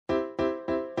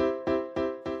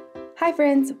Hi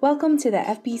friends, welcome to the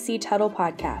FBC Tuttle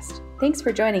podcast. Thanks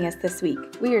for joining us this week.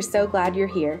 We are so glad you're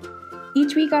here.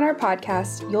 Each week on our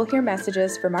podcast, you'll hear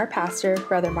messages from our pastor,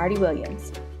 Brother Marty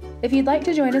Williams. If you'd like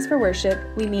to join us for worship,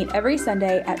 we meet every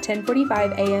Sunday at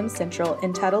 10:45 a.m. Central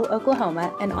in Tuttle,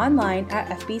 Oklahoma, and online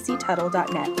at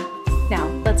fbctuttle.net. Now,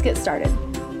 let's get started.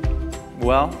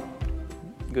 Well,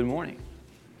 good morning.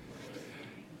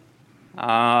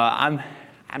 I'm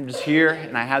just here,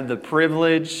 and I have the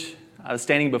privilege of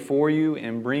standing before you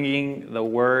and bringing the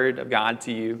Word of God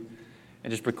to you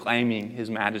and just proclaiming His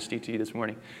majesty to you this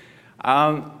morning.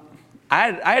 I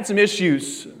had some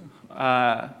issues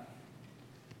when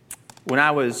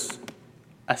I was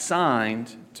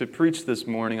assigned to preach this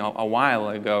morning a while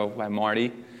ago by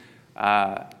Marty.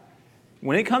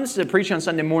 When it comes to preaching on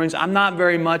Sunday mornings, I'm not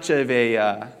very much of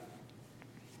a...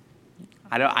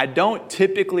 I don't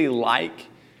typically like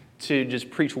to just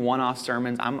preach one-off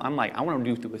sermons. I'm like, I want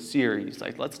to do through a series.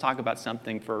 Like, let's talk about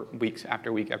something for weeks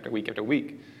after week after week after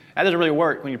week. That doesn't really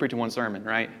work when you're preaching one sermon,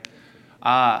 right?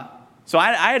 So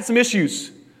I had some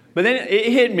issues. But then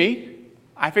it hit me.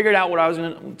 I figured out what I was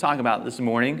going to talk about this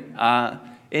morning. And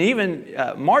even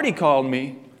Marty called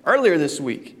me earlier this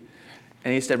week.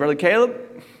 And he said, Brother Caleb,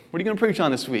 what are you going to preach on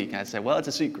this week? I said, well, it's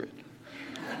a secret.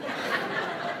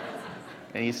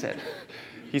 And he said,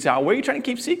 what are you trying to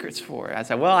keep secrets for? I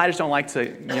said, well, I just don't like to,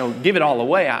 give it all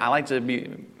away. I like to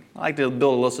build a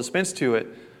little suspense to it.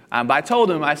 But I told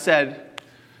him, I said,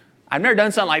 I've never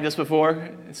done something like this before,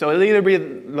 so it'll either be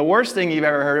the worst thing you've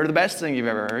ever heard or the best thing you've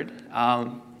ever heard.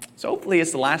 So hopefully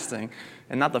it's the last thing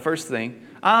and not the first thing.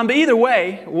 But either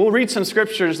way, we'll read some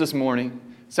scriptures this morning.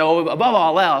 So above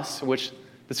all else, which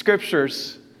the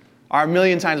scriptures are a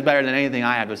million times better than anything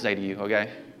I have to say to you, okay?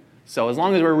 So as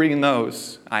long as we're reading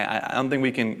those, I don't think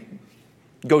we can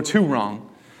go too wrong.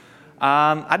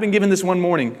 I've been given this one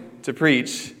morning to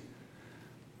preach.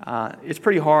 It's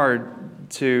pretty hard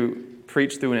to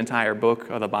preach through an entire book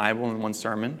of the Bible in one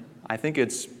sermon. I think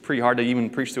it's pretty hard to even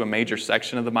preach through a major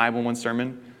section of the Bible in one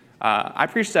sermon. I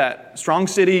preached at Strong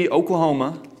City,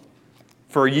 Oklahoma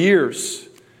for years.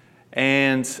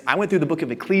 And I went through the book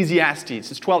of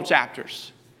Ecclesiastes. It's 12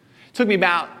 chapters. It took me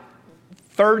about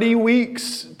 30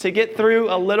 weeks to get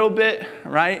through a little bit,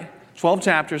 right? 12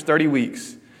 chapters, 30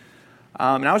 weeks.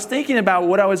 And I was thinking about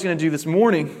what I was going to do this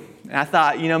morning. And I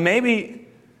thought, maybe,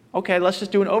 okay, let's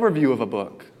just do an overview of a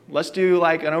book. Let's do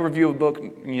like an overview of a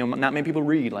book, not many people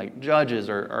read, like Judges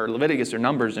or Leviticus or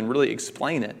Numbers, and really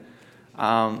explain it.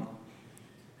 And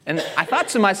I thought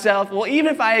to myself, well,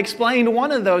 even if I explained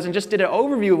one of those and just did an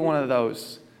overview of one of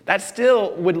those, that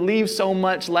still would leave so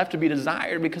much left to be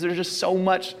desired because there's just so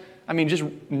much. Just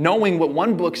knowing what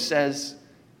one book says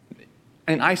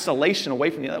in isolation away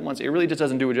from the other ones, it really just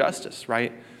doesn't do it justice,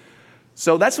 right?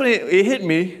 So that's when it hit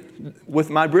me with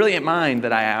my brilliant mind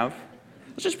that I have.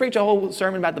 Let's just preach a whole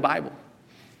sermon about the Bible.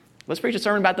 Let's preach a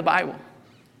sermon about the Bible.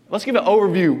 Let's give an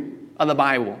overview of the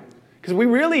Bible. Because we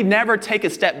really never take a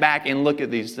step back and look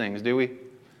at these things, do we?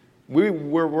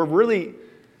 We're really,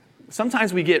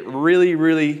 sometimes we get really,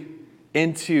 really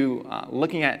into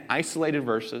looking at isolated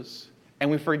verses. And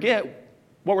we forget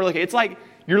what we're looking at. It's like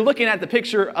you're looking at the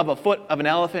picture of a foot of an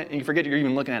elephant and you forget you're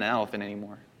even looking at an elephant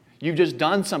anymore. You've just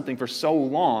done something for so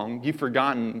long, you've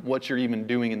forgotten what you're even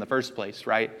doing in the first place,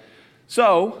 right?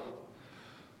 So,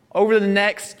 over the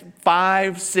next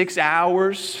 5-6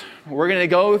 hours, we're going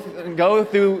to go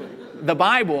through the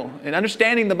Bible and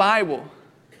understanding the Bible.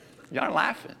 Y'all are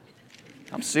laughing.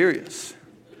 I'm serious.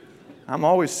 I'm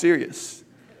always serious.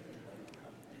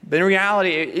 But in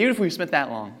reality, even if we spent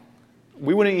that long,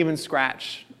 we wouldn't even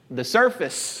scratch the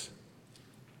surface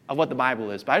of what the Bible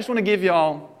is. But I just want to give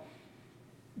y'all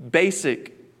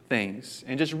basic things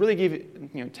and just really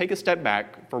take a step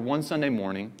back for one Sunday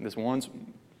morning, this one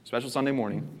special Sunday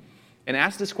morning, and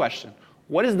ask this question.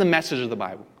 What is the message of the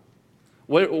Bible?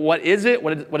 What is it?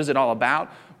 What is it all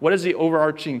about? What is the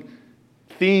overarching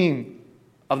theme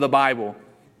of the Bible?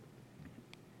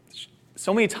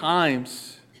 So many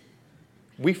times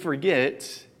we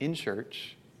forget in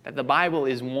church that the Bible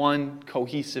is one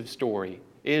cohesive story.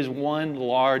 It is one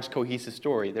large cohesive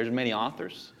story. There's many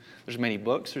authors, there's many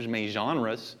books, there's many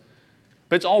genres,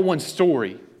 but it's all one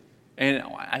story. And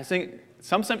I think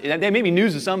that may be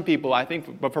news to some people, I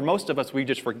think, but for most of us, we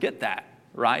just forget that,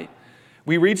 right?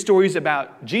 We read stories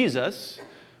about Jesus.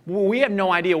 We have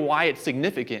no idea why it's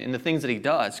significant in the things that He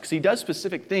does, because He does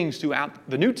specific things throughout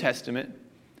the New Testament.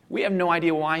 We have no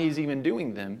idea why He's even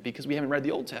doing them because we haven't read the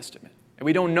Old Testament. And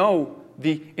we don't know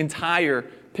the entire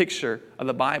picture of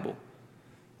the Bible.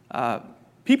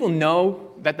 People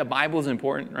know that the Bible is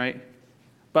important, right?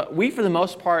 But we, for the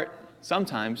most part,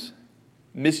 sometimes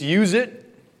misuse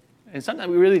it And sometimes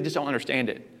we really just don't understand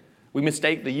it. We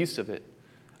mistake the use of it.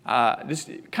 This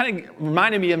kind of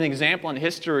reminded me of an example in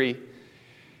history.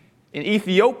 In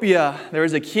Ethiopia, there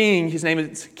was a king. His name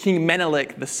is King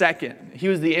Menelik II. He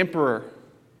was the emperor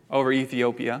over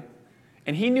Ethiopia.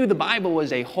 And he knew the Bible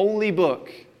was a holy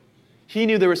book. He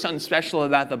knew there was something special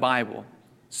about the Bible.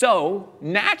 So,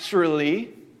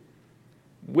 naturally,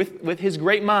 with his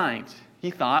great mind, he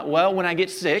thought, well, when I get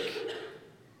sick,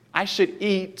 I should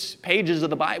eat pages of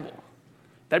the Bible.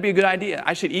 That'd be a good idea.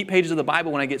 I should eat pages of the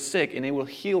Bible when I get sick, and it will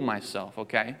heal myself,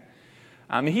 okay?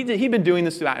 He'd been doing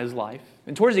this throughout his life.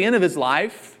 And towards the end of his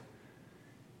life,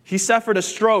 he suffered a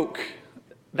stroke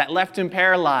that left him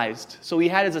paralyzed. So he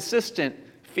had his assistant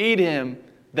feed him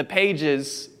the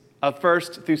pages of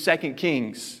 1st through 2nd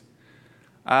Kings.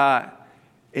 And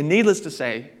needless to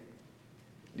say,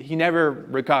 he never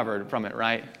recovered from it,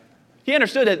 right? He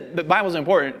understood that the Bible's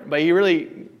important, but he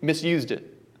really misused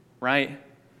it, right?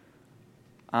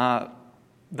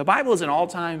 The Bible is an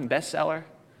all-time bestseller,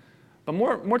 but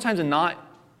more times than not,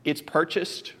 it's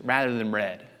purchased rather than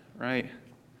read, right?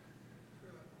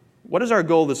 What is our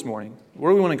goal this morning? What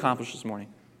do we want to accomplish this morning?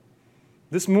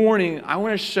 This morning, I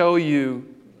want to show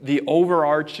you the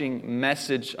overarching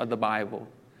message of the Bible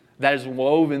that is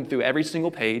woven through every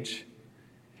single page.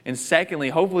 And secondly,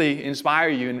 hopefully inspire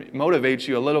you and motivate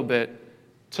you a little bit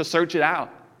to search it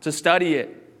out, to study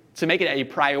it, to make it a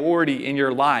priority in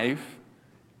your life,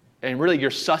 and really your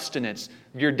sustenance,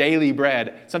 your daily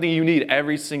bread, something you need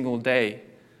every single day.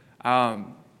 An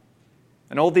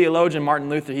old theologian, Martin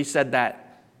Luther, he said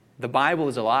that the Bible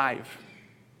is alive.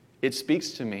 It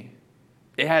speaks to me.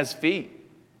 It has feet.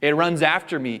 It runs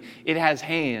after me. It has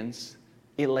hands.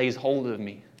 It lays hold of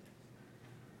me.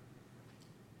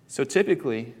 So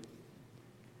typically,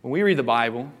 when we read the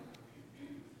Bible,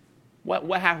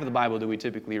 what half of the Bible do we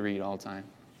typically read all the time?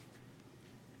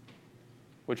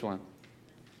 Which one?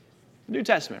 The New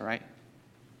Testament, right?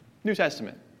 New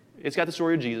Testament. It's got the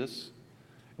story of Jesus.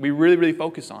 We really, really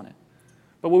focus on it.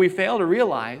 But what we fail to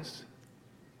realize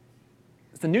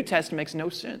is the New Testament makes no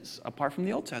sense apart from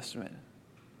the Old Testament.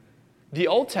 The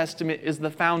Old Testament is the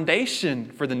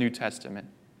foundation for the New Testament.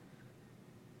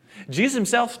 Jesus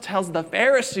himself tells the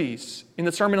Pharisees in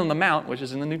the Sermon on the Mount, which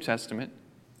is in the New Testament,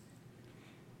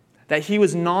 that he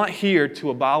was not here to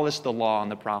abolish the law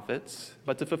and the prophets,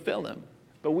 but to fulfill them.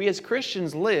 But we as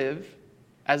Christians live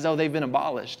as though they've been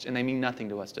abolished and they mean nothing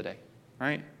to us today,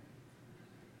 right?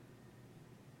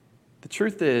 The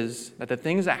truth is that the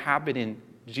things that happen in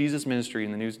Jesus' ministry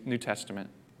in the New Testament,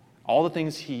 all the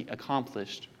things he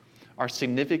accomplished, are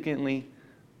significantly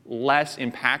less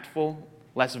impactful,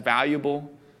 less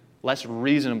valuable, less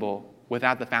reasonable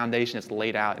without the foundation that's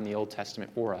laid out in the Old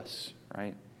Testament for us,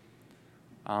 right?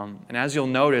 And as you'll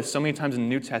notice, so many times in the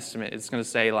New Testament, it's going to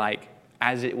say like,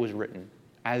 as it was written,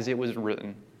 as it was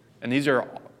written. And these are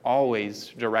always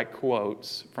direct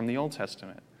quotes from the Old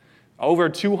Testament. Over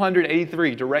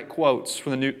 283 direct quotes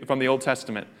from the Old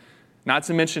Testament. Not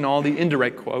to mention all the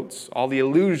indirect quotes, all the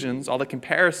allusions, all the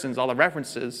comparisons, all the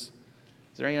references.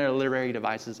 Is there any other literary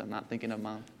devices I'm not thinking of,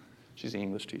 Mom? She's the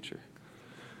English teacher.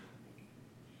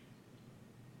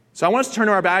 So I want us to turn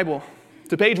to our Bible,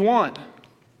 to page 1.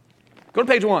 Go to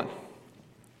page 1.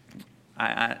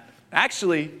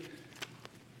 Actually,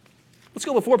 let's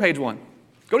go before page 1.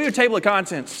 Go to your table of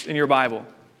contents in your Bible.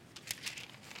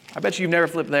 I bet you've never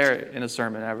flipped there in a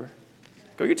sermon ever.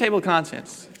 Go to your table of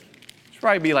contents. It should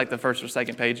probably be like the first or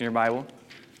second page in your Bible.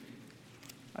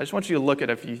 I just want you to look at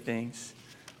a few things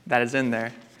that is in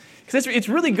there. Because it's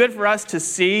really good for us to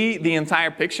see the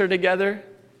entire picture together.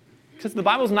 Because the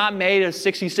Bible's not made of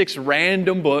 66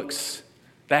 random books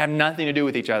that have nothing to do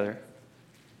with each other.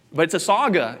 But it's a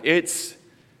saga. It's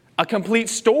a complete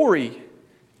story.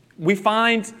 We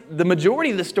find the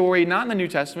majority of the story not in the New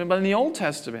Testament, but in the Old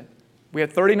Testament. We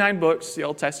have 39 books, the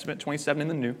Old Testament, 27 in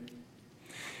the New.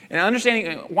 And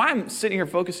understanding why I'm sitting here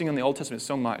focusing on the Old Testament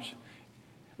so much,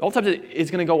 the Old Testament is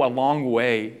going to go a long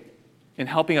way in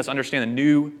helping us understand the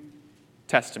New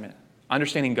Testament,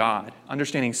 understanding God,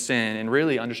 understanding sin, and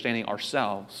really understanding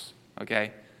ourselves,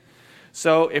 okay?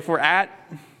 So if we're at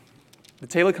the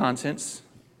table of contents,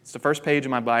 it's the first page of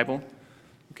my Bible,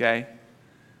 okay?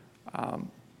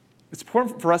 It's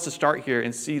important for us to start here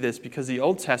and see this because the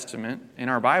Old Testament and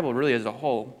our Bible really as a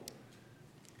whole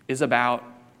is about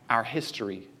our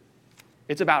history.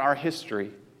 It's about our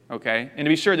history, okay? And to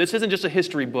be sure, this isn't just a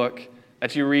history book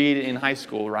that you read in high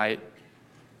school, right?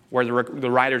 Where the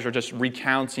writers are just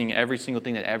recounting every single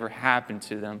thing that ever happened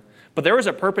to them. But there was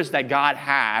a purpose that God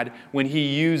had when he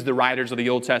used the writers of the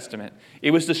Old Testament.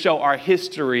 It was to show our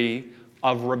history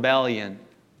of rebellion,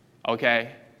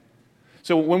 okay?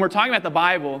 So when we're talking about the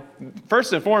Bible,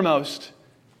 first and foremost,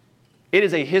 it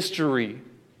is a history,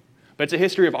 but it's a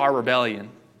history of our rebellion,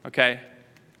 okay?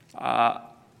 A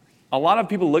lot of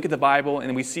people look at the Bible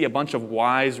and we see a bunch of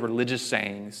wise religious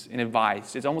sayings and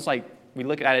advice. It's almost like we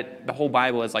look at it, the whole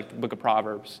Bible, as like the book of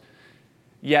Proverbs.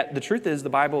 Yet the truth is the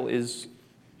Bible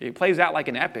it plays out like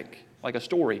an epic, like a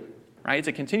story, right? It's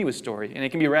a continuous story, and it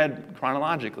can be read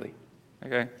chronologically,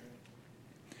 okay?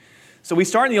 So we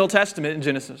start in the Old Testament in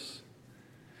Genesis.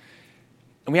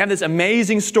 And we have this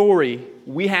amazing story.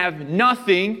 We have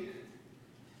nothing,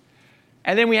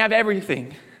 and then we have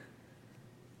everything.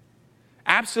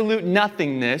 Absolute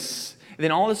nothingness, and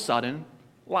then all of a sudden,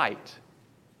 light.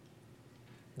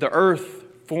 The earth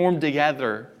formed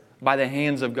together by the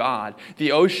hands of God.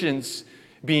 The oceans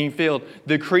being filled,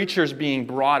 the creatures being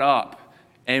brought up,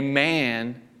 and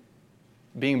man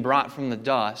being brought from the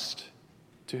dust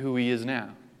to who he is now.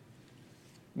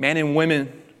 Man and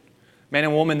woman,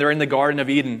 they're in the Garden of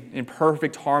Eden in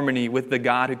perfect harmony with the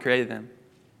God who created them.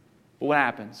 But what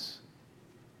happens?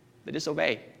 They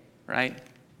disobey, right?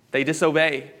 They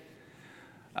disobey.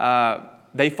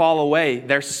 They fall away.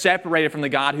 They're separated from the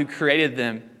God who created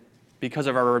them because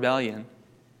of our rebellion.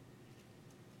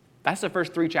 That's the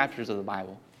first 3 chapters of the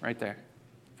Bible, right there.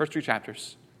 First 3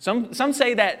 chapters. Some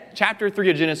say that chapter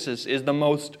 3 of Genesis is the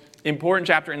most important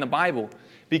chapter in the Bible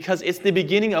because it's the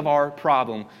beginning of our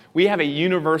problem. We have a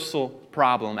universal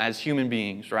problem as human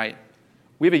beings, right?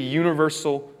 We have a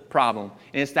universal problem,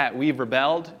 and it's that we've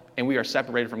rebelled and we are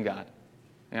separated from God.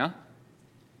 Yeah?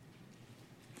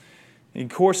 And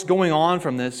of course, going on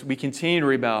from this, we continue to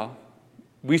rebel.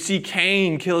 We see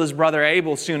Cain kill his brother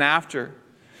Abel soon after.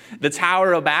 The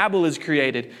Tower of Babel is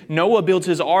created. Noah builds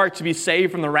his ark to be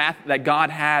saved from the wrath that God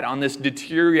had on this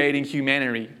deteriorating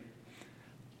humanity.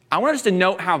 I want us to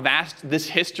note how vast this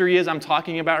history is I'm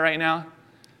talking about right now.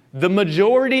 The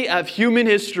majority of human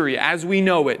history, as we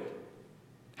know it,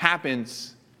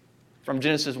 happens from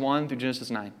Genesis 1 through Genesis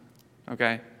 9.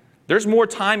 Okay? There's more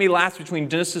time elapsed between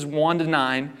Genesis 1 to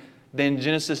 9 than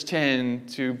Genesis 10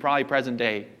 to probably present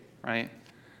day, right?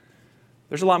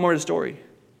 There's a lot more to the story.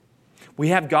 We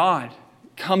have God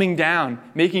coming down,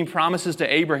 making promises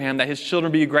to Abraham that his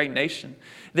children be a great nation.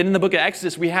 Then in the book of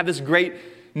Exodus, we have this great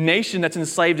nation that's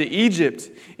enslaved to Egypt,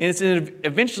 and it's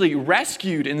eventually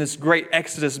rescued in this great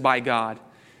exodus by God.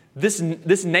 This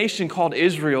nation called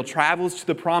Israel travels to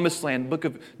the promised land, the book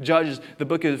of Judges, the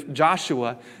book of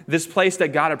Joshua, this place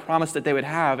that God had promised that they would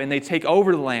have, and they take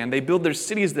over the land. They build their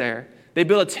cities there. They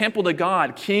build a temple to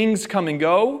God. Kings come and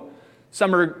go.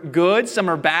 Some are good, some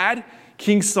are bad.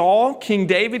 King Saul, King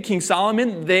David, King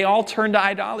Solomon, they all turn to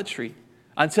idolatry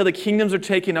until the kingdoms are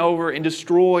taken over and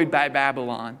destroyed by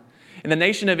Babylon. And the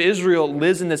nation of Israel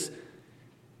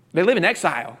they live in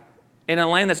exile in a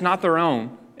land that's not their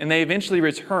own. And they eventually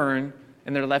return,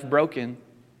 and they're left broken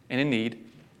and in need.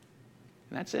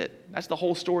 And that's it. That's the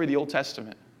whole story of the Old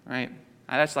Testament, right?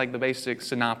 That's like the basic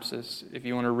synopsis if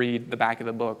you want to read the back of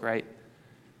the book, right?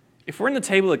 If we're in the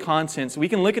table of contents, we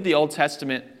can look at the Old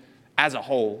Testament as a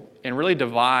whole and really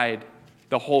divide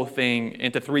the whole thing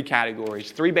into 3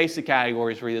 categories. 3 basic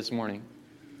categories for you this morning,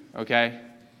 okay?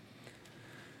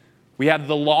 We have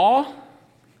the law,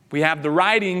 we have the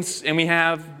writings, and we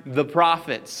have the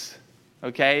prophets.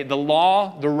 Okay, the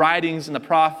law, the writings, and the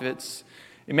prophets.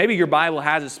 And maybe your Bible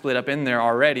has it split up in there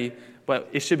already, but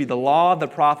it should be the law, the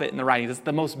prophet, and the writings. It's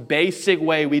the most basic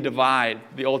way we divide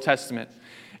the Old Testament.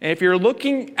 And if you're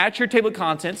looking at your table of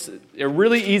contents, a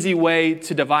really easy way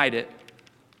to divide it,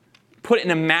 put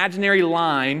an imaginary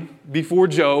line before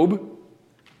Job,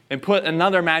 and put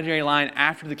another imaginary line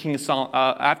after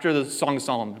after the Song of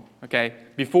Solomon. Okay,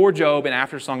 before Job and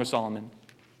after Song of Solomon.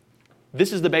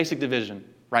 This is the basic division.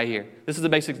 Right here. This is the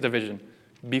basic division.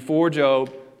 Before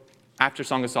Job, after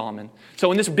Song of Solomon.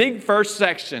 So in this big first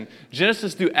section,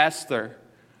 Genesis through Esther,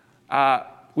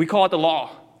 we call it the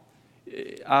law.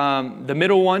 The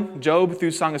middle one, Job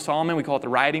through Song of Solomon, we call it the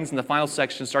writings. And the final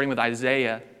section, starting with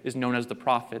Isaiah, is known as the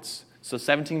prophets. So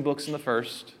 17 books in the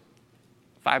first,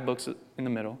 5 books in the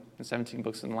middle, and 17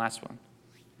 books in the last one.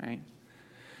 Right?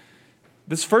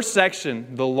 This first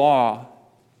section, the law,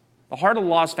 the heart of the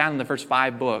law is found in the first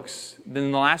 5 books.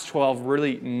 Then the last 12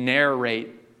 really narrate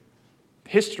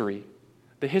history,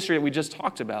 the history that we just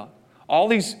talked about. All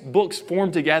these books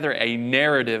form together a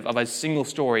narrative of a single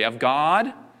story of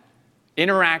God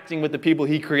interacting with the people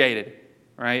he created,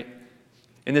 right?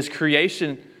 In this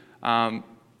creation, from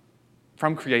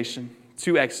creation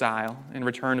to exile and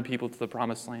return of people to the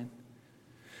promised land.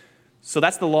 So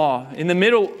that's the law. In the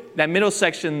middle, that middle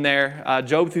section there,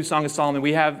 Job through Song of Solomon,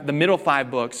 we have the middle 5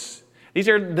 books. These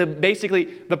are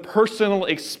basically the personal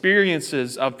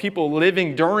experiences of people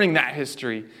living during that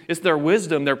history. It's their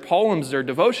wisdom, their poems, their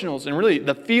devotionals, and really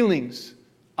the feelings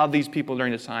of these people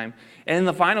during this time. And in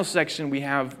the final section, we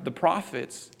have the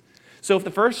prophets. So if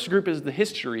the first group is the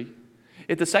history,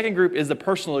 if the second group is the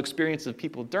personal experience of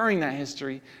people during that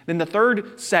history, then the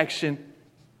third section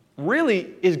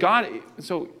really is God.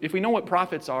 So if we know what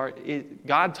prophets are,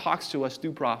 God talks to us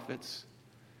through prophets.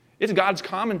 It's God's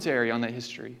commentary on that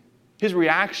history. His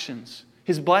reactions,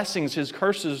 His blessings, His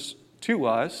curses to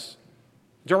us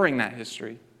during that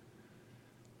history.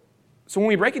 So when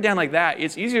we break it down like that,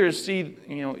 it's easier to see,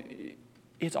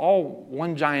 it's all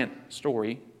one giant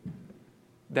story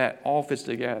that all fits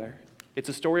together. It's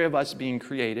a story of us being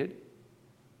created,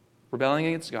 rebelling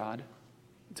against God,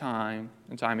 time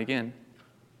and time again.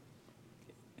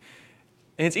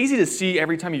 And it's easy to see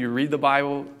every time you read the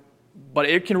Bible, but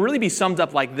it can really be summed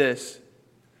up like this.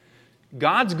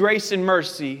 God's grace and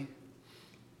mercy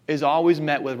is always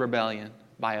met with rebellion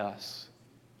by us.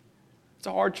 It's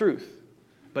a hard truth,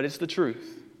 but it's the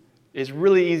truth. It's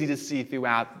really easy to see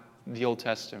throughout the Old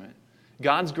Testament.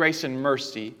 God's grace and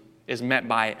mercy is met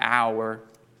by our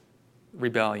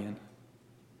rebellion.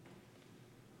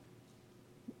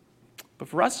 But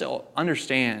for us to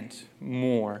understand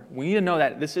more, we need to know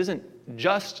that this isn't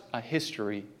just a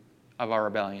history of our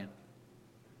rebellion.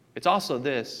 It's also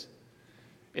this.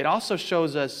 It also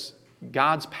shows us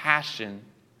God's passion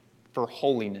for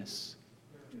holiness.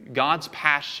 God's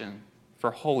passion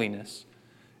for holiness.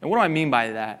 And what do I mean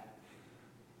by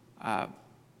that?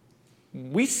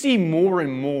 We see more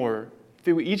and more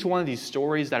through each one of these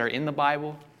stories that are in the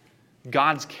Bible,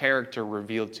 God's character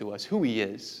revealed to us, who He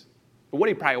is, what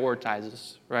He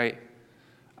prioritizes, right?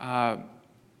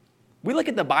 We look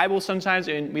at the Bible sometimes,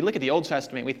 and we look at the Old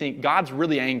Testament, and we think God's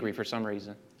really angry for some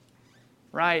reason,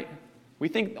 right? We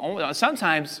think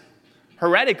sometimes,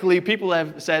 heretically, people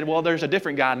have said, well, there's a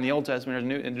different God in the Old Testament,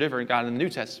 there's a different God in the New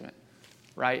Testament,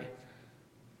 right?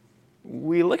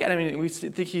 We look at Him and we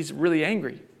think He's really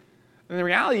angry. And the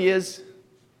reality is,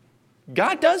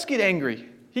 God does get angry.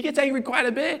 He gets angry quite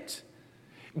a bit.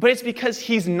 But it's because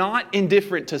He's not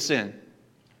indifferent to sin.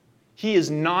 He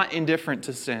is not indifferent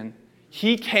to sin.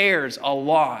 He cares a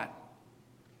lot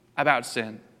about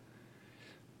sin.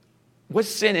 What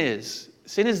sin is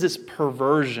this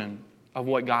perversion of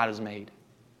what God has made.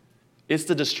 It's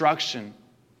the destruction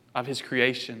of His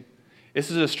creation. It's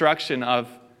the destruction of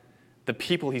the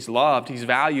people He's loved, He's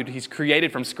valued, He's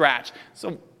created from scratch.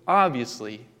 So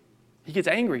obviously, He gets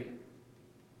angry.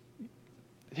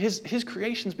 His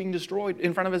creation's being destroyed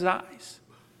in front of His eyes.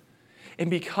 And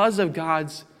because of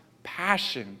God's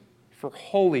passion for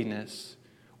holiness,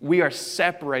 we are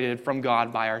separated from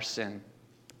God by our sin.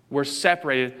 We're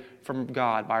separated from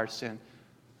God by our sin.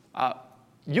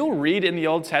 You'll read in the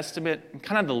Old Testament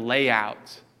kind of the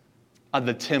layout of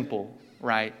the temple,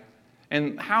 right?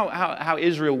 And how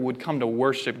Israel would come to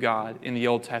worship God in the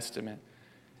Old Testament.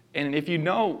 And if you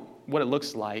know what it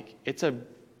looks like, it's a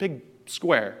big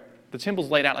square. The temple's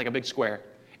laid out like a big square.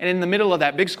 And in the middle of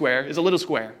that big square is a little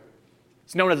square.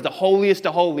 It's known as the holiest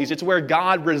of holies. It's where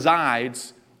God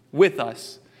resides with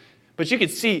us. But you can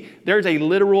see there's a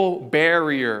literal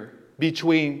barrier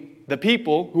between the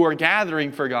people who are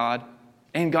gathering for God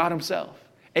and God Himself.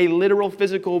 A literal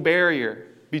physical barrier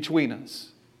between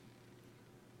us.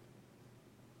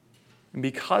 And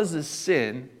because of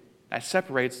sin that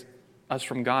separates us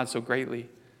from God so greatly,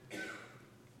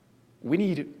 we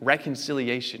need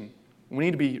reconciliation. We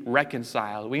need to be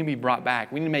reconciled. We need to be brought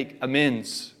back. We need to make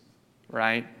amends,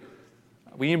 right?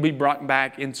 We need to be brought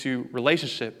back into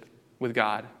relationship with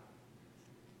God.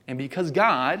 And because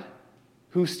God,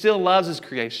 who still loves His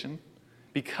creation,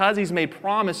 because He's made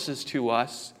promises to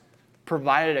us,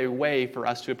 provided a way for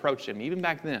us to approach Him, even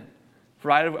back then,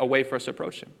 provided a way for us to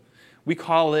approach Him. We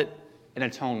call it an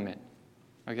atonement,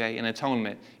 okay? An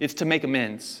atonement. It's to make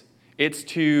amends. It's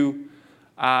to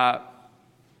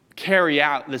carry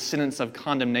out the sentence of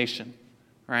condemnation,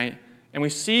 right? And we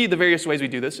see the various ways we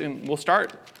do this, and we'll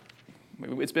start.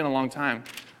 It's been a long time.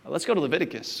 Let's go to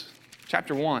Leviticus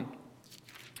chapter 1,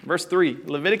 verse 3.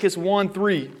 Leviticus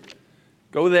 1:3.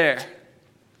 Go there.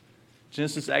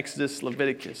 Genesis, Exodus,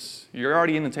 Leviticus. You're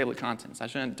already in the table of contents. I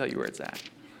shouldn't tell you where it's at.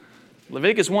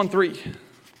 Leviticus 1:3.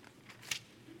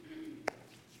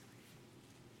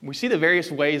 We see the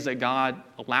various ways that God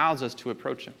allows us to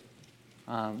approach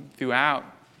Him throughout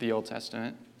the Old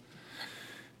Testament.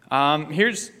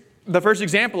 Here's the first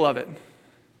example of it.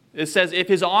 It says, if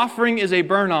his offering is a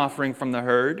burnt offering from the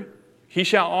herd, he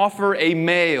shall offer a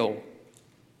male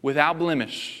without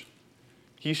blemish.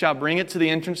 He shall bring it to the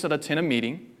entrance of the tent of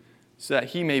meeting, so that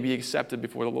he may be accepted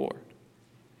before the Lord.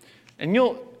 And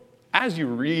as you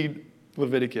read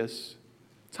Leviticus,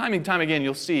 time and time again,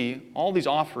 you'll see all these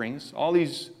offerings, all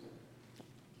these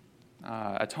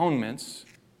atonements.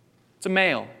 It's a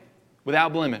male,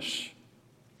 without blemish.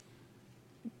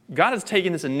 God has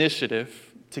taken this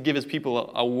initiative to give his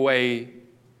people a way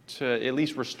to at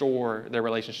least restore their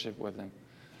relationship with him.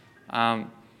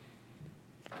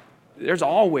 There's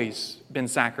always been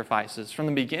sacrifices from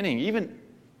the beginning. Even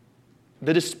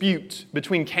the dispute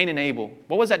between Cain and Abel.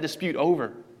 What was that dispute over?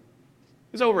 It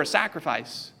was over a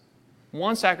sacrifice.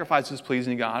 One sacrifice was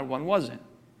pleasing to God, one wasn't,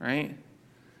 right?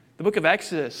 The book of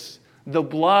Exodus, the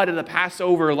blood of the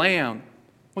Passover lamb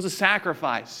was a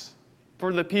sacrifice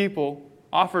for the people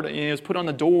offered, and it was put on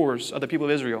the doors of the people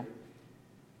of Israel.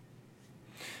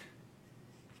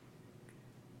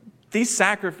 These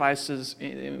sacrifices,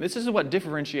 this is what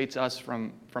differentiates us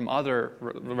from other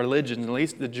religions, at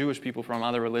least the Jewish people from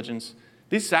other religions.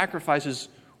 These sacrifices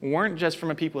weren't just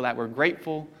from a people that were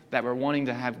grateful, that were wanting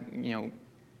to have,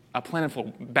 a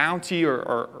plentiful bounty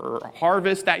or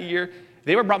harvest that year.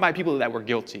 They were brought by people that were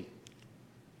guilty,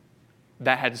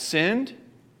 that had sinned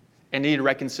and needed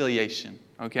reconciliation,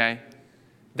 okay?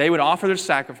 They would offer their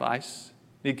sacrifice,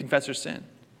 they'd confess their sin.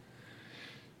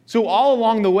 So all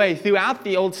along the way, throughout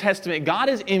the Old Testament, God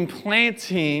is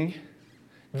implanting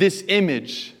this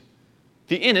image.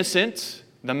 The innocent,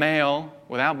 the male,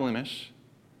 without blemish,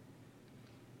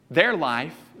 their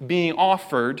life being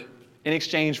offered in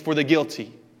exchange for the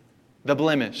guilty, the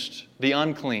blemished, the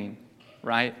unclean,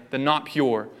 right? The not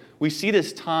pure. We see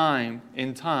this time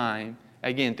and time,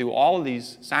 again, through all of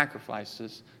these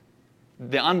sacrifices,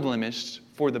 the unblemished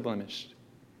for the blemished,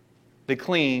 the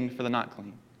clean for the not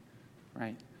clean,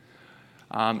 right?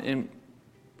 And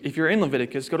if you're in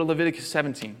Leviticus, go to Leviticus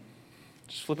 17.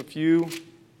 Just flip a few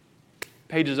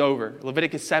pages over.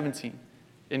 Leviticus 17,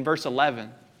 in verse 11.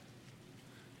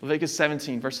 Leviticus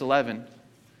 17, verse 11.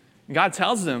 God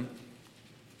tells them,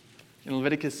 in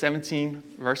Leviticus 17,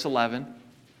 verse 11,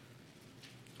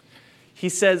 he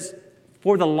says,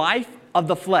 "For the life of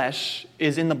the flesh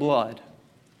is in the blood,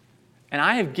 and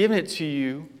I have given it to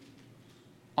you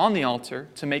on the altar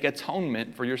to make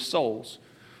atonement for your souls.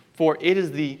 For it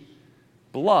is the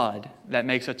blood that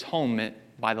makes atonement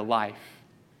by the life."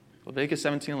 Leviticus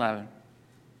 17:11.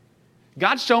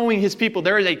 God's showing his people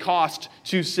there is a cost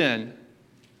to sin.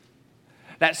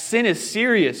 That sin is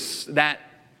serious. That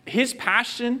his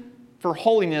passion for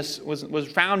holiness was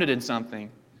founded in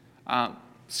something.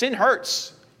 Sin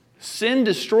hurts. Sin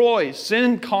destroys.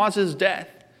 Sin causes death.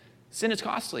 Sin is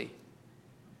costly.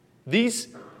 The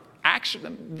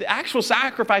actual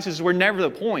sacrifices were never the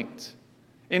point.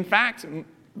 In fact,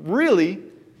 really,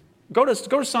 go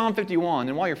to Psalm 51,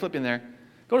 and while you're flipping there,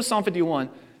 go to Psalm 51.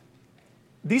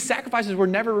 These sacrifices were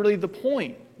never really the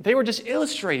point. They were just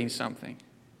illustrating something.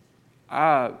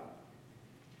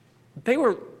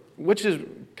 Which is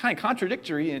kind of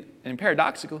contradictory and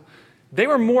paradoxical, they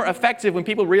were more effective when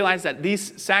people realized that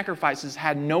these sacrifices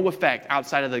had no effect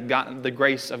outside of the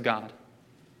grace of God.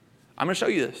 I'm going to show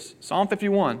you this. Psalm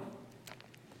 51,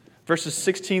 verses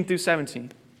 16 through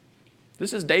 17.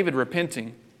 This is David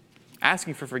repenting,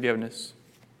 asking for forgiveness.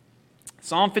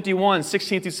 Psalm 51,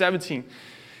 16 through 17.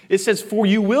 It says, "For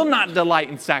you will not delight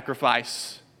in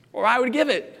sacrifice, or I would give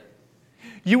it.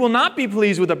 You will not be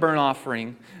pleased with a burnt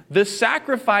offering. The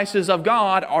sacrifices of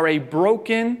God are a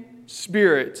broken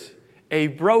spirit, a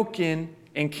broken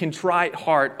and contrite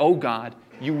heart, O God,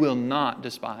 you will not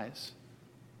despise."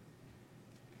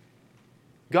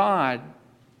 God,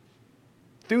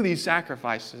 through these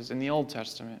sacrifices in the Old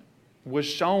Testament, was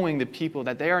showing the people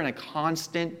that they are in a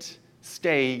constant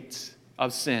state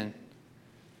of sin.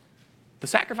 The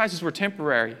sacrifices were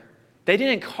temporary. They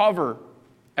didn't cover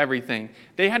everything.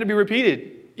 They had to be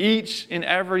repeated each and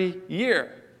every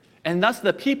year. And thus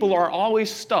the people are always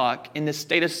stuck in this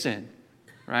state of sin,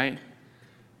 right?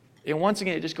 And once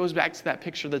again, it just goes back to that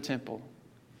picture of the temple,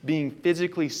 being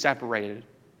physically separated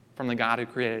from the God who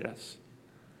created us.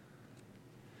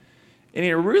 And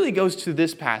it really goes to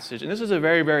this passage, and this is a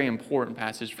very, very important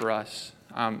passage for us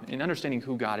in understanding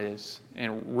who God is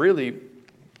and really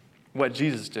what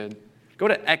Jesus did. Go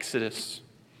to Exodus.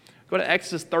 Go to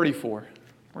Exodus 34.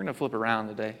 We're going to flip around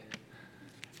today.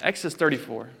 Exodus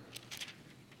 34.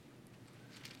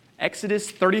 Exodus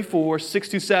 34,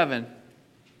 6-7.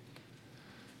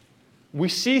 We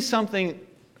see something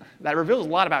that reveals a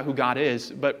lot about who God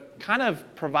is, but kind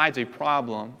of provides a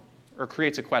problem or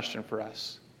creates a question for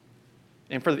us.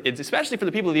 And especially for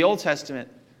the people of the Old Testament,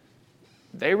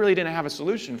 they really didn't have a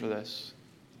solution for this.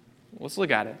 Let's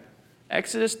look at it.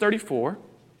 Exodus 34,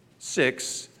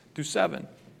 6-7.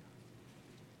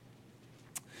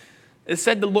 It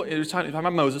said, it was talking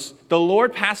about Moses, the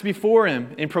Lord passed before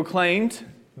him and proclaimed,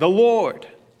 the Lord,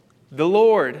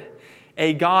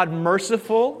 a God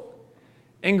merciful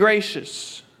and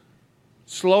gracious,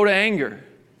 slow to anger,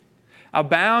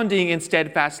 abounding in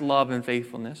steadfast love and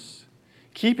faithfulness,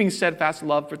 keeping steadfast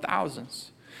love for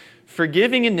thousands,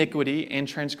 forgiving iniquity and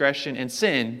transgression and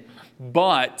sin,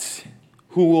 but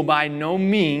who will by no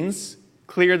means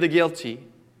clear the guilty,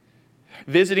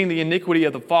 visiting the iniquity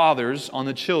of the fathers on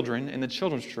the children and the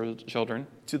children's children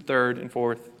to third and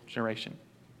fourth generation.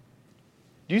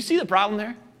 Do you see the problem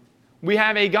there? We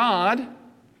have a God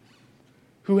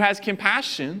who has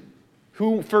compassion,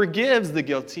 who forgives the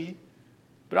guilty,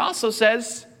 but also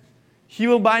says he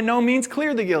will by no means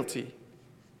clear the guilty.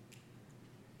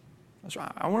 That's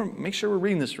right. I want to make sure we're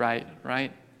reading this right?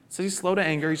 It says he's slow to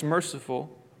anger, he's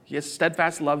merciful, he has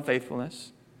steadfast love and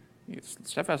faithfulness, he has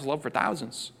steadfast love for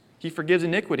thousands. He forgives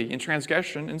iniquity and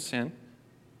transgression and sin,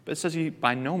 but it says he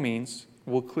by no means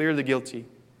will clear the guilty.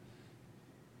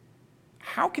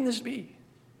 How can this be?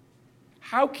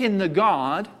 How can the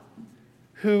God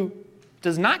who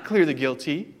does not clear the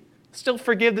guilty still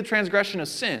forgive the transgression of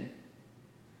sin?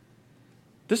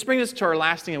 This brings us to our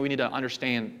last thing that we need to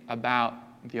understand about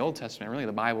the Old Testament, really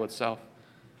the Bible itself.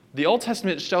 The Old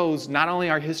Testament shows not only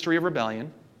our history of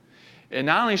rebellion, it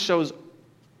not only shows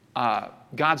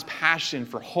God's passion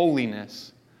for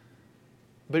holiness,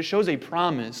 but it shows a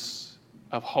promise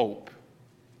of hope.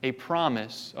 A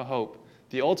promise of hope.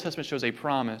 The Old Testament shows a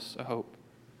promise of hope.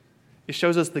 It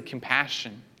shows us the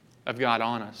compassion of God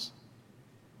on us.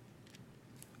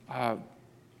 I'm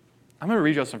going to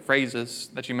read you some phrases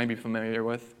that you may be familiar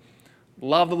with.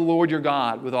 Love the Lord your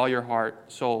God with all your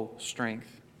heart, soul,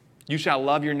 strength. You shall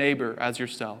love your neighbor as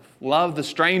yourself. Love the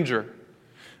stranger.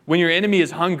 When your enemy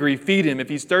is hungry, feed him. If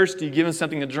he's thirsty, give him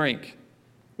something to drink.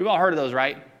 We've all heard of those,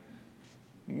 right?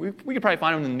 We could probably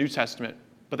find them in the New Testament,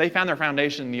 but they found their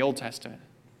foundation in the Old Testament.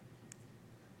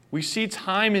 We see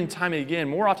time and time again,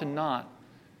 more often than not,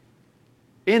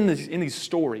 in these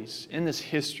stories, in this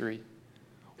history,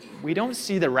 we don't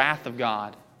see the wrath of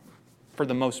God for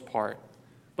the most part.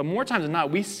 But more times than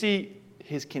not, we see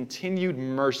his continued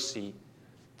mercy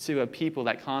to a people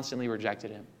that constantly rejected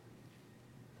him.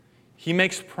 He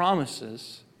makes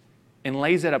promises and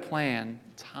lays out a plan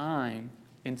time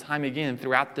and time again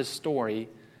throughout this story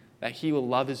that he will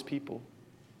love his people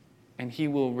and he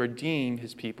will redeem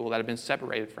his people that have been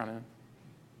separated from him.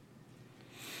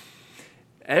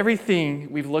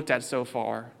 Everything we've looked at so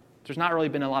far, there's not really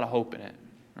been a lot of hope in it,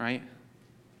 right?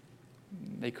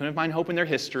 They couldn't find hope in their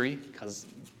history because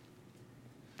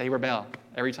they rebel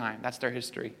every time. That's their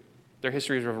history. Their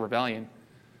history is of rebellion.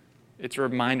 It's a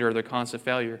reminder of their constant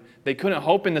failure. They couldn't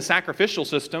hope in the sacrificial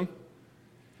system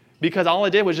because all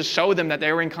it did was just show them that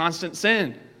they were in constant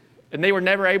sin. And they were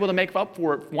never able to make up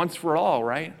for it once for all,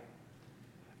 right?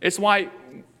 It's why,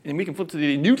 and we can flip to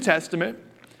the New Testament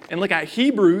and look at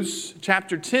Hebrews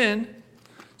chapter 10.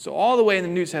 So all the way in the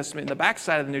New Testament, in the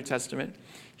backside of the New Testament,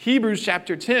 Hebrews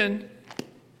chapter 10,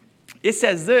 it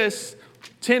says this,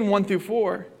 10, 1 through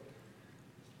 4.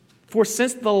 For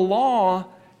since the law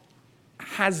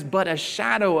has but a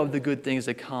shadow of the good things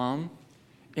that come,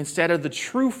 instead of the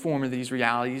true form of these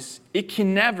realities, it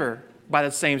can never, by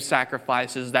the same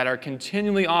sacrifices that are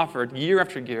continually offered year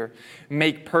after year,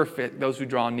 make perfect those who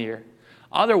draw near.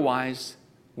 Otherwise,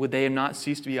 would they have not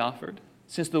ceased to be offered?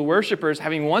 Since the worshipers,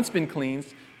 having once been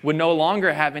cleansed, would no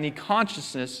longer have any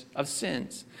consciousness of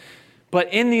sins.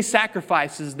 But in these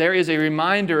sacrifices, there is a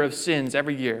reminder of sins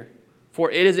every year. For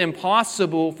it is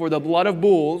impossible for the blood of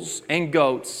bulls and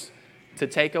goats to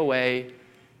take away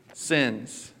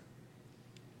sins.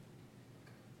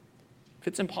 If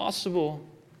it's impossible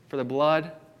for the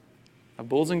blood of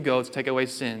bulls and goats to take away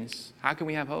sins, how can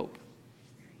we have hope?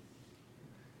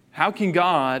 How can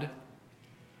God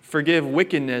forgive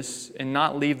wickedness and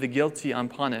not leave the guilty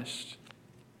unpunished?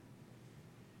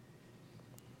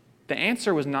 The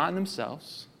answer was not in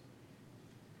themselves.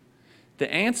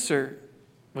 The answer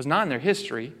was not in their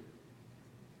history.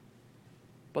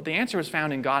 But the answer was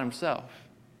found in God himself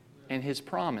and his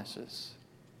promises.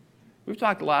 We've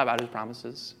talked a lot about his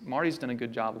promises. Marty's done a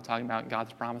good job of talking about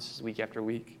God's promises week after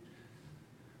week.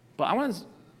 But I want to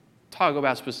talk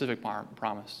about a specific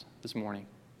promise this morning.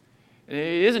 It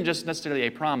isn't just necessarily a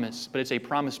promise, but it's a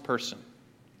promised person.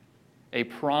 A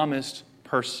promised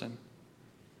person.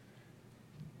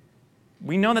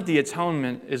 We know that the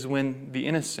atonement is when the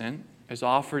innocent is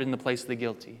offered in the place of the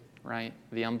guilty, right?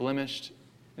 The unblemished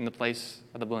in the place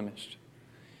of the blemished.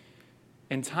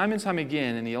 And time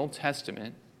again in the Old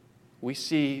Testament, we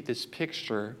see this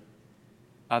picture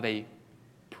of a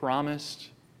promised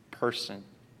person.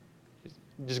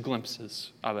 Just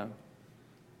glimpses of him.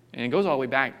 And it goes all the way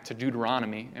back to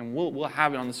Deuteronomy, and we'll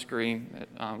have it on the screen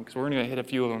because we're going to hit a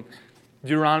few of them.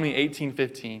 Deuteronomy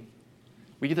 18:15.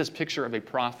 We get this picture of a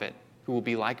prophet who will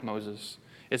be like Moses.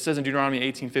 It says in Deuteronomy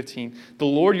 18:15, "The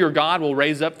Lord your God will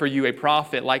raise up for you a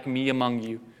prophet like me among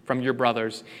you from your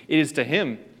brothers. It is to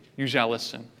him you shall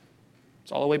listen."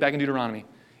 It's all the way back in Deuteronomy.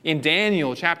 In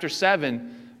Daniel chapter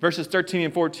 7, verses 13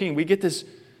 and 14, we get this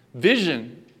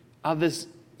vision of this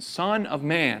Son of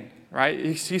Man, right?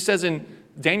 He says in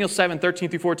Daniel 7, 13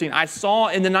 through 14, "I saw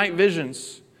in the night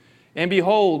visions, and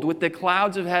behold, with the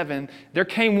clouds of heaven, there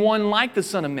came one like the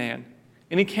Son of Man.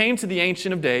 And he came to the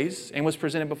Ancient of Days and was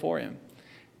presented before him.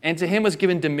 And to him was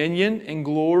given dominion and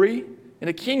glory and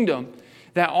a kingdom,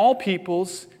 that all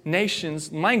peoples,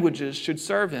 nations, languages should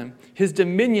serve him. His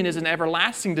dominion is an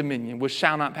everlasting dominion which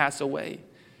shall not pass away,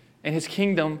 and his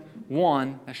kingdom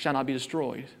one that shall not be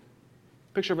destroyed."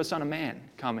 Picture of a Son of Man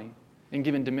coming and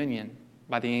given dominion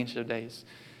by the Ancient of Days.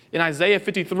 In Isaiah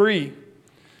 53,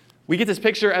 we get this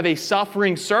picture of a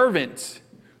suffering servant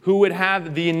who would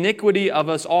have the iniquity of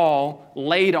us all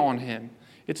laid on him.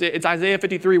 It's Isaiah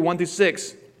 53, 1 through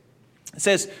 6. It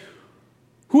says,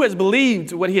 "Who has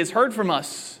believed what he has heard from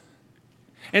us?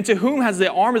 And to whom has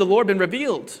the arm of the Lord been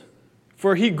revealed?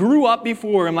 For he grew up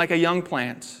before him like a young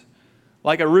plant,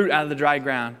 like a root out of the dry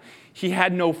ground. He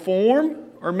had no form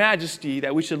or majesty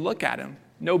that we should look at him,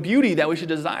 no beauty that we should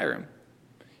desire him.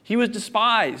 He was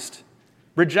despised,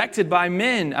 rejected by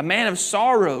men, a man of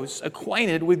sorrows,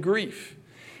 acquainted with grief,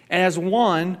 and as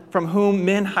one from whom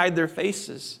men hide their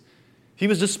faces. He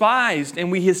was despised, and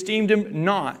we esteemed him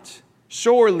not.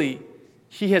 Surely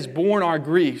he has borne our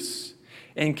griefs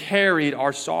and carried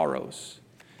our sorrows.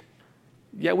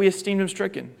 Yet we esteemed him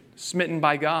stricken, smitten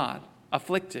by God,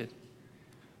 afflicted.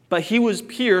 But he was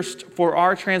pierced for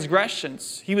our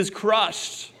transgressions. He was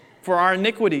crushed for our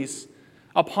iniquities.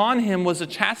 Upon him was a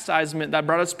chastisement that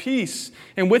brought us peace,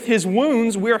 and with his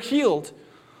wounds we are healed.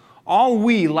 All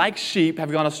we, like sheep,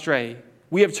 have gone astray.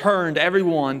 We have turned every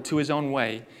one to his own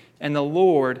way, and the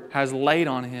Lord has laid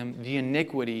on him the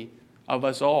iniquity of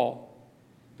us all."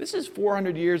 This is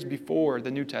 400 years before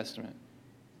the New Testament.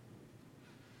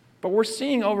 But we're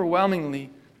seeing overwhelmingly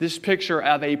this picture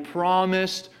of a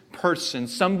promised person,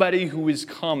 somebody who is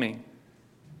coming.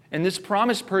 And this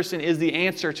promised person is the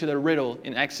answer to the riddle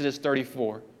in Exodus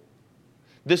 34.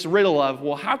 This riddle of,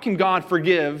 well, how can God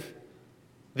forgive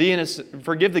the innocent,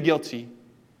 forgive the guilty,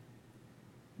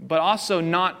 but also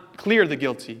not clear the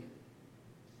guilty?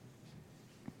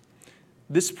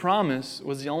 This promise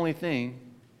was the only thing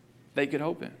they could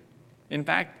hope in. In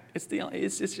fact, it's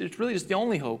really just the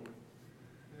only hope.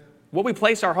 What we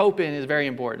place our hope in is very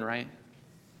important, right?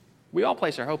 We all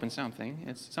place our hope in something.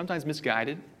 It's sometimes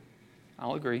misguided.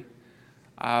 I'll agree.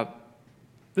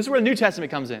 This is where the New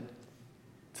Testament comes in,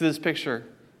 to this picture,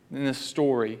 in this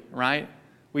story, right?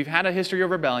 We've had a history of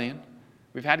rebellion.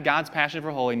 We've had God's passion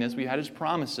for holiness. We've had his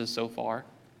promises so far.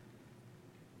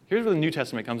 Here's where the New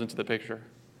Testament comes into the picture.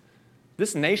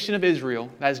 This nation of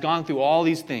Israel that has gone through all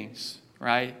these things,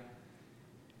 right?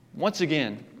 Once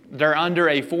again, they're under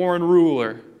a foreign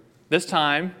ruler. This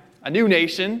time, a new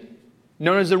nation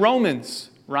known as the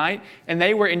Romans, right? And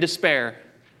they were in despair.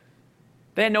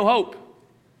 They had no hope.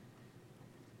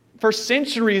 For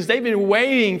centuries, they've been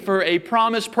waiting for a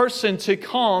promised person to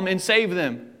come and save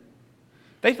them.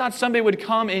 They thought somebody would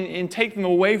come and take them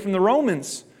away from the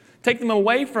Romans, take them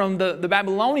away from the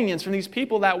Babylonians, from these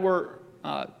people that were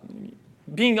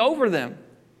being over them.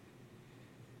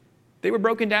 They were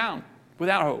broken down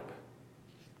without hope.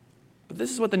 But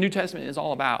this is what the New Testament is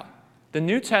all about. The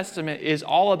New Testament is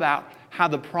all about how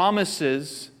the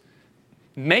promises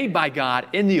made by God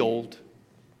in the Old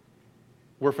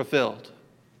were fulfilled,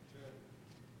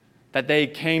 that they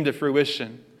came to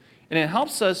fruition. And it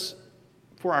helps us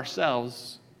for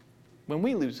ourselves when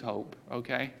we lose hope,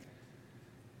 okay?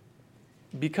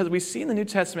 Because we see in the New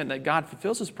Testament that God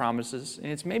fulfills his promises,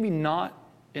 and it's maybe not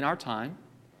in our time,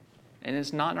 and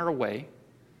it's not in our way,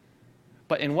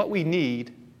 but in what we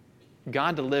need,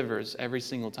 God delivers every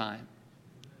single time.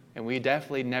 And we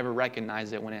definitely never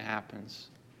recognize it when it happens.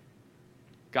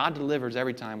 God delivers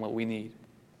every time what we need.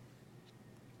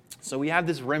 So we have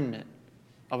this remnant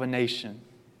of a nation,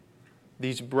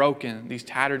 these broken, these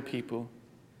tattered people.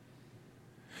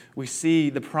 We see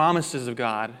the promises of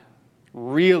God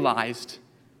realized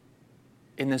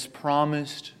in this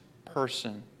promised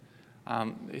person.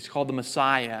 It's called the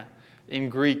Messiah. In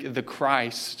Greek, the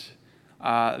Christ,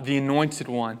 the Anointed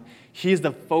One. He is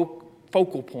the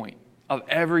focal point of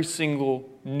every single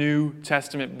New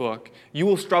Testament book. You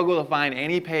will struggle to find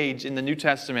any page in the New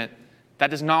Testament that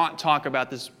does not talk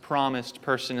about this promised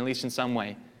person, at least in some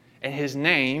way. And his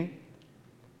name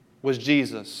was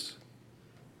Jesus,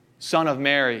 Son of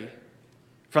Mary,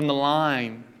 from the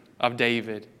line of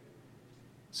David,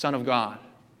 Son of God,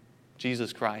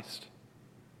 Jesus Christ.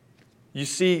 You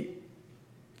see,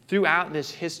 throughout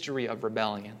this history of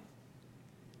rebellion,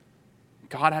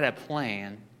 God had a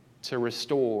plan to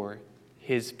restore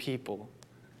His people.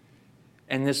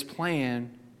 And this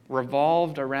plan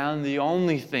revolved around the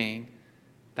only thing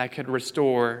that could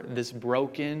restore this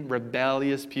broken,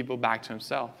 rebellious people back to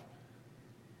Himself.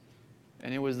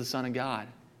 And it was the Son of God,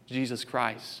 Jesus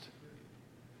Christ.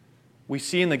 We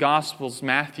see in the Gospels,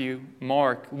 Matthew,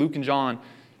 Mark, Luke, and John,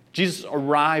 Jesus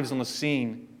arrives on the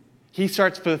scene. He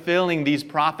starts fulfilling these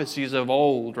prophecies of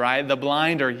old, right? The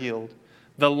blind are healed.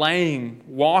 The lame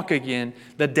walk again.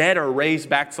 The dead are raised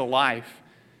back to life.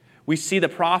 We see the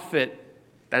prophet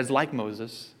that is like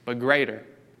Moses, but greater.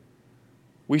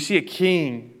 We see a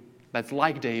king that's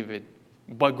like David,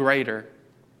 but greater,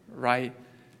 right?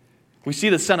 We see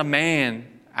the Son of Man,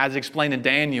 as explained in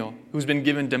Daniel, who's been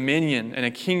given dominion and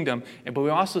a kingdom. But we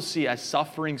also see a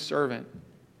suffering servant,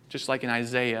 just like in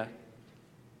Isaiah.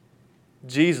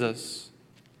 Jesus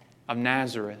of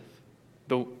Nazareth,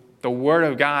 the Word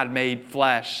of God made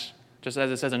flesh, just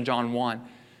as it says in John 1.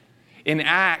 In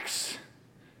Acts,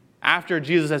 after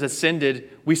Jesus has ascended,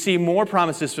 we see more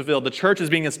promises fulfilled. The church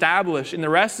is being established. In the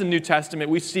rest of the New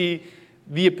Testament, we see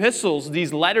the epistles,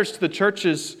 these letters to the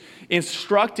churches,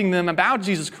 instructing them about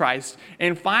Jesus Christ.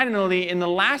 And finally, in the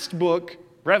last book,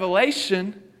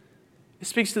 Revelation, it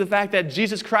speaks to the fact that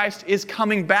Jesus Christ is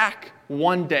coming back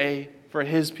one day for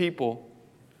His people.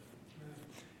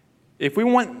 If we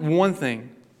want one thing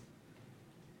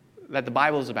that the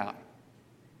Bible is about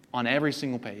on every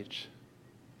single page,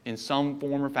 in some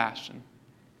form or fashion,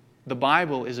 the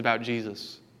Bible is about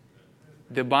Jesus.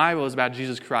 The Bible is about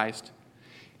Jesus Christ.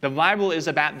 The Bible is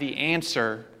about the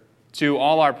answer to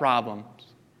all our problems,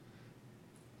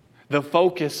 the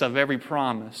focus of every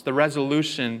promise, the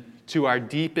resolution to our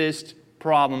deepest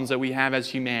problems that we have as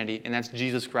humanity, and that's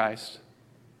Jesus Christ.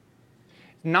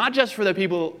 Not just for the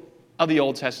people of the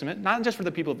Old Testament, not just for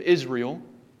the people of Israel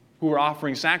who were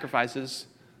offering sacrifices,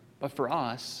 but for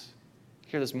us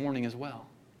here this morning as well.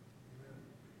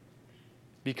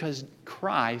 Because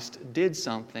Christ did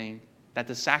something that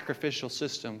the sacrificial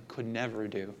system could never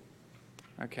do.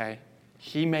 Okay?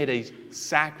 He made a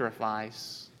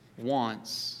sacrifice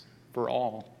once for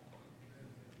all.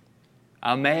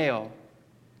 A male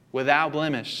without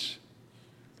blemish,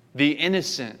 the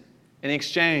innocent in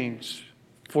exchange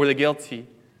for the guilty,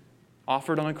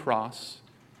 offered on a cross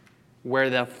where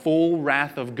the full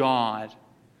wrath of God,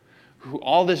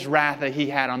 all this wrath that He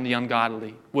had on the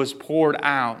ungodly, was poured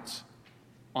out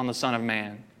on the Son of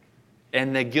Man.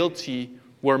 And the guilty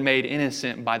were made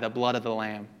innocent by the blood of the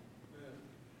Lamb.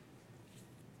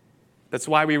 That's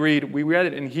why we read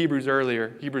it in Hebrews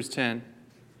earlier, Hebrews 10.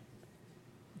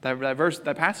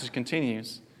 That passage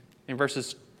continues.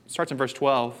 Starts in verse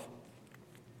 12.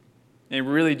 And it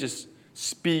really just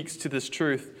speaks to this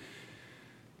truth.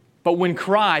 But when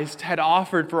Christ had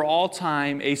offered for all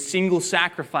time a single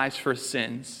sacrifice for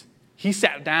sins, He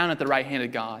sat down at the right hand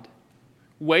of God,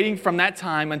 waiting from that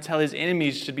time until His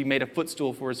enemies should be made a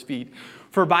footstool for His feet.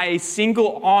 For by a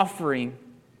single offering,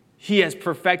 He has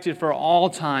perfected for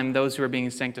all time those who are being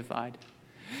sanctified.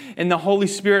 And the Holy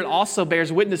Spirit also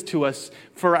bears witness to us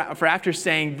for after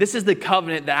saying, "This is the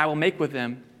covenant that I will make with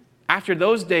them. After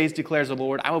those days, declares the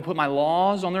Lord, I will put my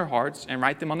laws on their hearts and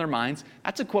write them on their minds."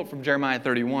 That's a quote from Jeremiah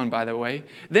 31, by the way.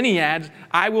 Then He adds,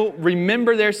 "I will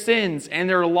remember their sins and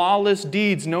their lawless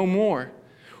deeds no more.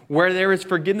 Where there is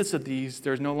forgiveness of these,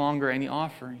 there is no longer any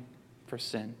offering for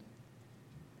sin."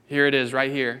 Here it is,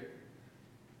 right here.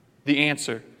 The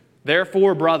answer.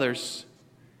 "Therefore, brothers,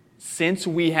 since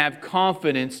we have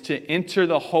confidence to enter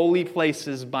the holy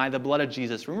places by the blood of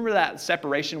Jesus." Remember that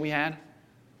separation we had?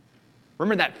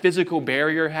 Remember that physical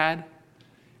barrier had?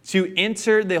 To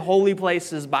enter the holy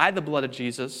places by the blood of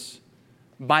Jesus,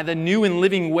 by the new and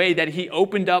living way that He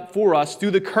opened up for us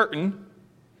through the curtain,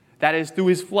 that is, through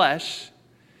His flesh.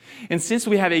 And since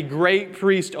we have a great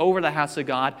priest over the house of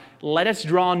God, let us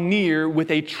draw near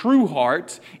with a true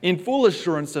heart in full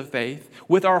assurance of faith,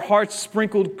 with our hearts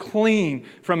sprinkled clean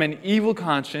from an evil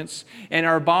conscience and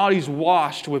our bodies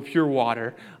washed with pure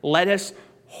water. Let us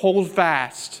hold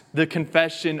fast the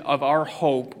confession of our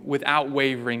hope without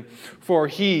wavering, for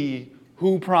He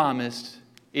who promised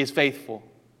is faithful.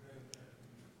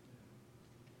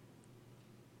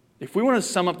 If we want to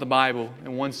sum up the Bible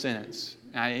in one sentence,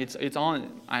 I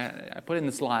put it in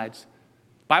the slides.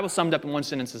 The Bible summed up in one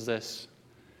sentence is this: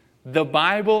 the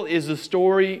Bible is the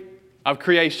story of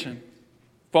creation,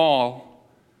 fall,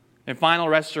 and final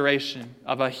restoration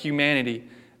of a humanity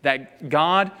that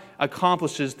God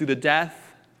accomplishes through the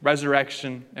death,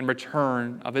 resurrection, and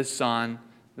return of His Son,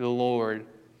 the Lord,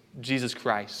 Jesus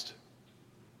Christ.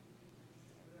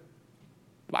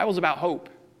 The Bible's about hope.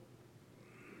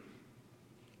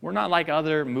 We're not like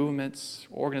other movements,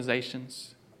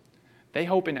 organizations. They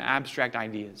hope in abstract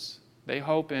ideas. They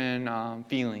hope in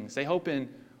feelings. They hope in,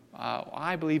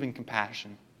 I believe in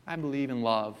compassion. I believe in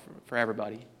love for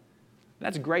everybody.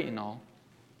 That's great and all.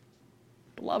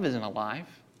 But love isn't alive.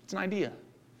 It's an idea.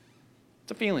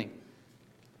 It's a feeling.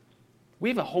 We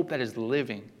have a hope that is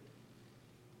living.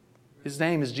 His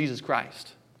name is Jesus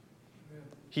Christ.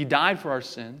 He died for our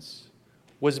sins,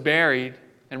 was buried,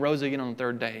 and rose again on the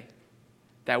third day,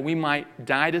 that we might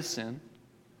die to sin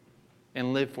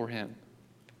and live for Him.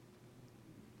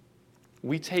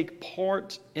 We take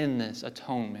part in this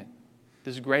atonement,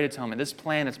 this great atonement, this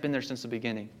plan that's been there since the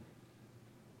beginning,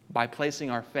 by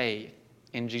placing our faith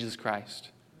in Jesus Christ,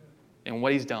 in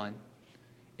what He's done,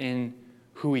 in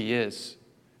who He is,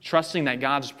 trusting that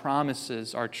God's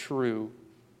promises are true,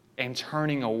 and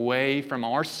turning away from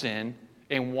our sin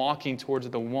and walking towards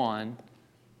the one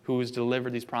who has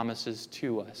delivered these promises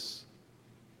to us.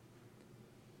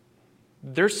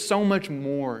 There's so much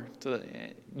more to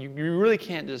you really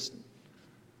can't just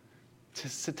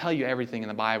to tell you everything in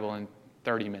the Bible in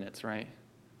 30 minutes, right?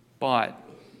 But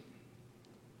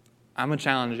I'm going to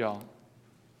challenge y'all.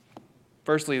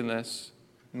 Firstly, this,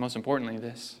 and most importantly,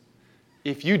 this.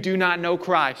 If you do not know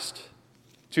Christ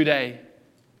today,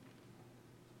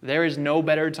 there is no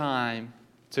better time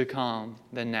to come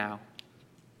than now.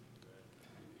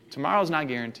 Tomorrow's not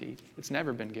guaranteed. It's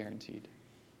never been guaranteed.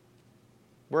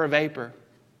 We're a vapor.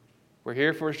 We're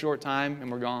here for a short time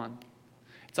and we're gone.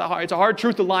 It's a hard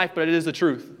truth of life, but it is the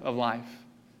truth of life.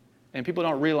 And people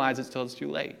don't realize it until it's too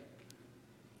late.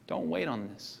 Don't wait on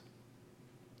this.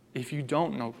 If you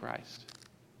don't know Christ,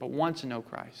 but want to know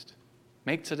Christ,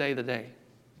 make today the day.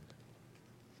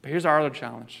 But here's our other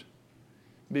challenge.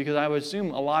 Because I would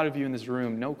assume a lot of you in this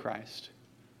room know Christ,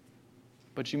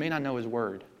 but you may not know His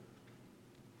Word.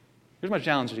 Here's my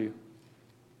challenge to you.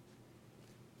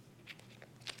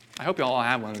 I hope you all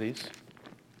have one of these.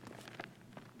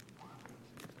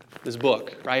 This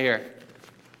book right here.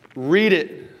 Read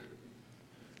it.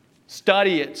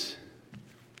 Study it.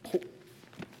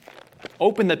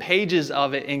 Open the pages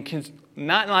of it and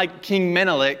not like King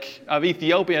Menelik of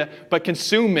Ethiopia, but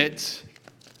consume it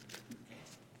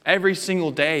every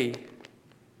single day.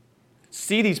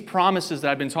 See these promises that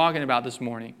I've been talking about this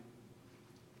morning.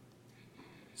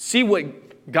 See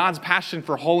what God's passion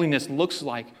for holiness looks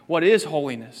like. What is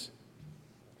holiness?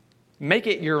 Make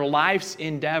it your life's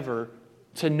endeavor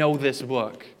to know this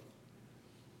book.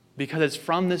 Because it's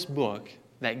from this book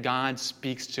that God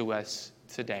speaks to us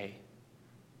today.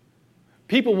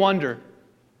 People wonder,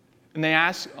 and they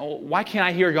ask, oh, why can't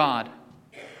I hear God?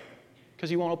 Because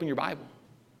you won't open your Bible.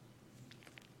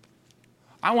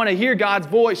 I want to hear God's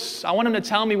voice. I want Him to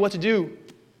tell me what to do.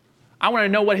 I want to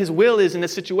know what His will is in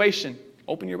this situation.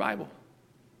 Open your Bible.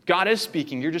 God is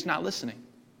speaking. You're just not listening.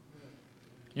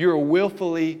 You're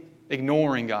willfully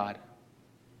ignoring God.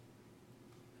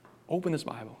 Open this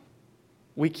Bible.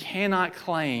 We cannot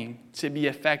claim to be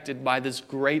affected by this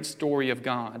great story of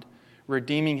God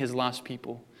redeeming His lost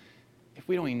people if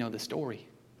we don't even know the story.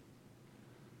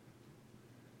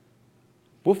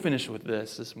 We'll finish with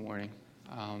this morning.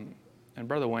 And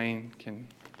Brother Wayne can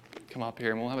come up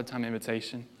here and we'll have a time of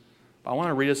invitation. But I want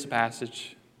to read us a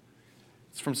passage.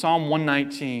 It's from Psalm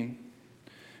 119,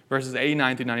 verses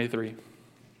 89 through 93.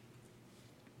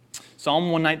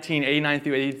 Psalm 119, 89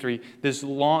 through 83, the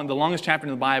longest chapter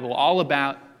in the Bible, all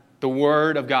about the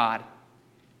Word of God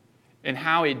and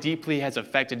how it deeply has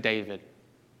affected David.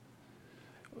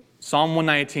 Psalm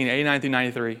 119, 89 through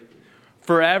 93.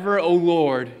 Forever, O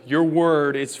Lord, your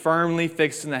word is firmly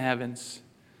fixed in the heavens.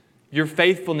 Your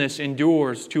faithfulness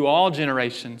endures to all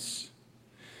generations.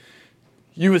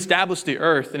 You established the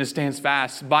earth, and it stands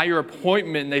fast. By your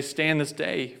appointment they stand this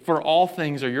day, for all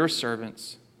things are your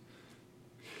servants.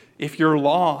 If your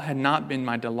law had not been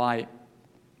my delight,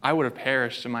 I would have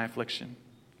perished in my affliction.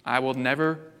 I will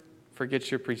never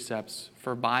forget your precepts,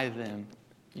 for by them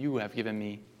you have given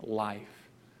me life.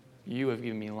 You have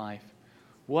given me life.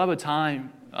 We'll have a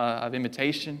time of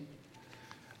invitation.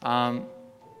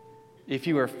 If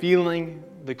you are feeling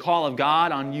the call of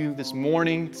God on you this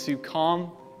morning to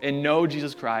come and know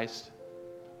Jesus Christ,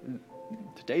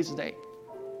 today's the day.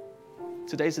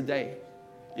 Today's the day.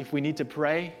 If we need to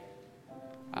pray,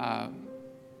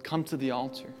 come to the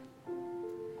altar.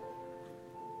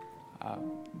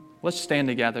 Let's stand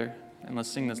together and let's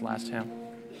sing this last hymn.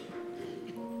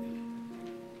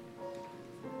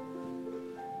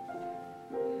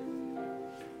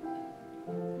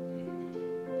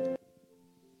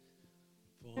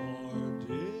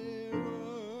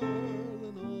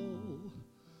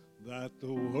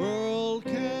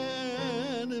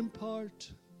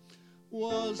 part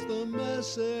was the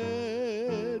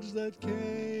message that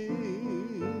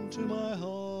came to my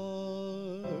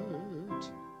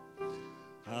heart.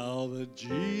 How that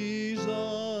Jesus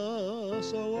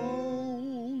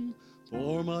alone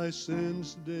for my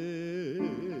sins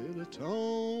did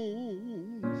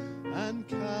atone, and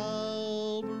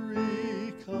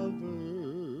Calvary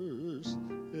covers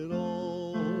it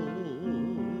all.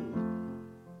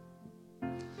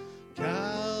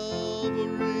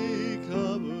 Calvary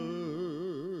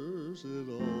covers it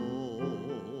all.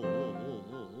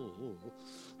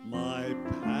 My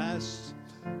past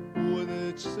with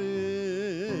its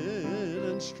sin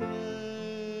and strain,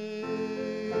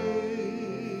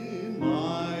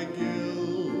 my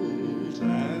guilt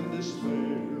and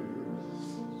despair,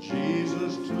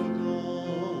 Jesus took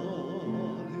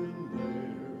on him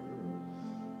there,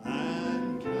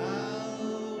 and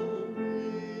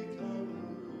Calvary covered.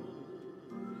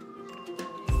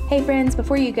 Hey friends,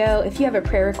 before you go, if you have a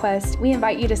prayer request, we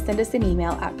invite you to send us an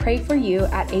email at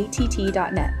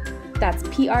prayforyou@att.net. That's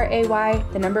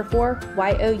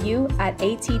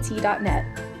PRAY4YOU@att.net.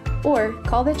 Or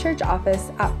call the church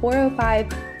office at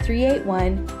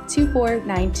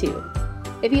 405-381-2492.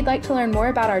 If you'd like to learn more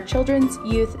about our children's,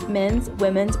 youth, men's,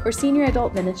 women's, or senior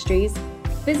adult ministries,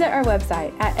 visit our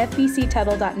website at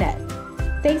fbctuttle.net.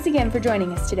 Thanks again for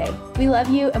joining us today. We love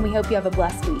you and we hope you have a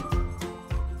blessed week.